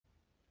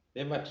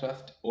Never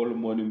trust all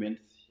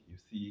monuments you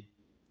see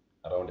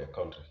around the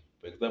country.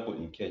 For example,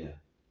 in Kenya,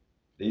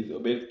 there is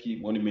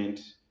Obeliski Monument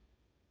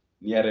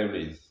near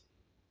railways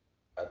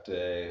at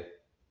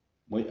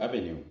Moi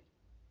Avenue,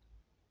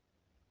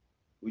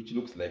 which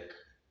looks like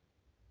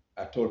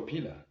a tall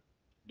pillar.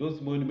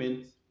 Those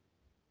monuments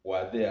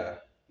were there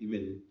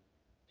even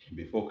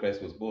before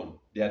Christ was born.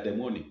 They are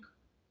demonic.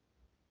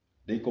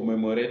 They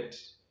commemorate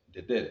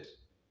the dead.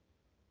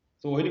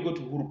 So when you go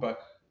to Uhuru Park,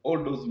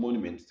 all those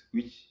monuments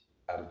which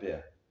are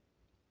there,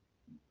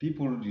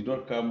 people did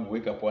not come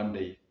wake up one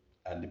day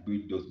and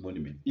build those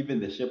monuments. Even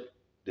the shape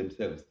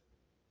themselves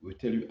will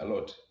tell you a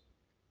lot.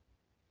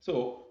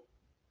 So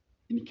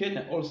in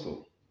Kenya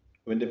also,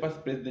 when the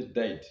first president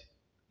died,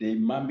 they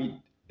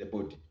mummied the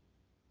body.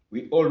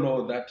 We all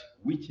know that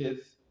witches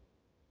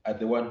are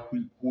the one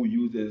who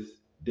uses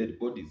dead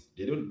bodies.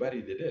 They don't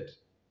bury the dead.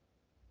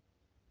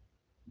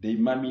 They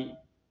mummy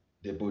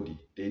the body.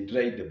 They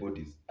dry the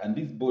bodies. And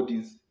these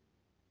bodies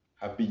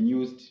have been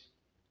used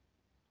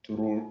to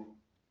rule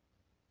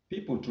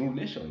people, to rule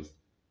nations.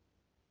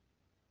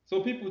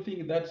 So people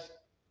think that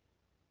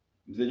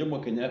Mzee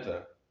Jomo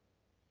Kenyatta,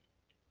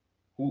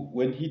 who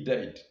when he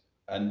died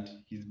and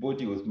his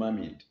body was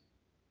mummied,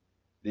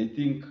 they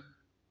think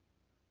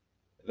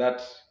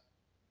that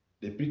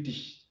the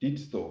British did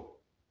so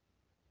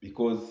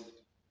because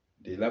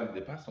they loved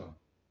the person.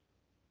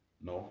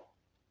 No.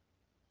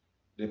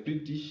 The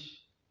British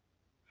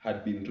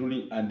had been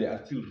ruling and they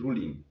are still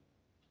ruling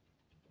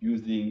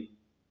using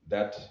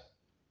that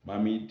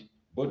mummied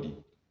body.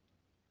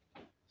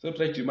 So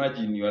try to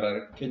imagine you are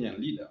a Kenyan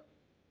leader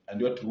and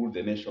you have to rule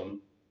the nation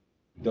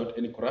without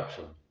any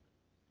corruption.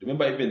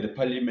 Remember even the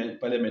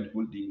parliament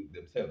building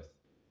themselves.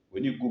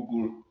 When you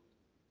Google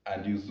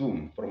and you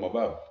zoom from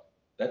above,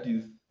 that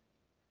is,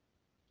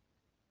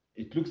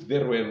 it looks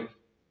very well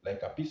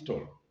like a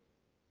pistol.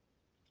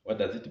 What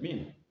does it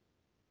mean?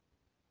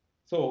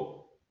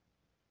 So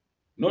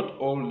not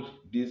all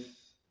this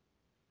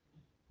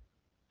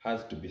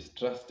has to be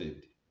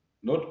trusted.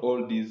 Not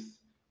all this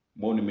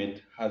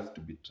monument has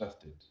to be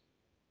trusted.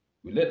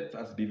 We let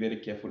us be very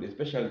careful,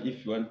 especially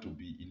if you want to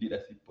be in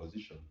leadership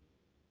position.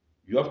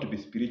 You have to be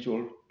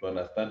spiritual to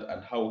understand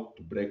and how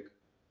to break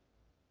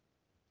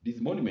these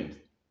monuments.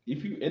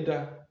 If you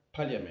enter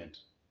parliament,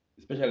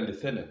 especially the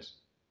Senate,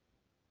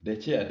 the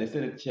chair, the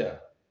Senate chair,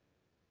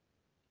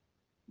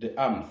 the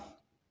arms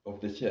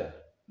of the chair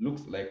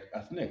looks like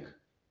a snake.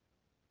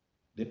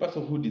 The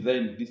person who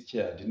designed this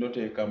chair did not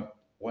come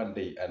one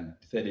day and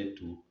decided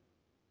to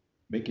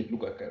make it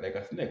look like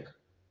a snake.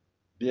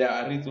 There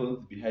are reasons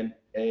behind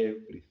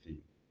everything.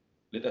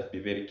 Let us be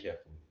very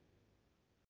careful.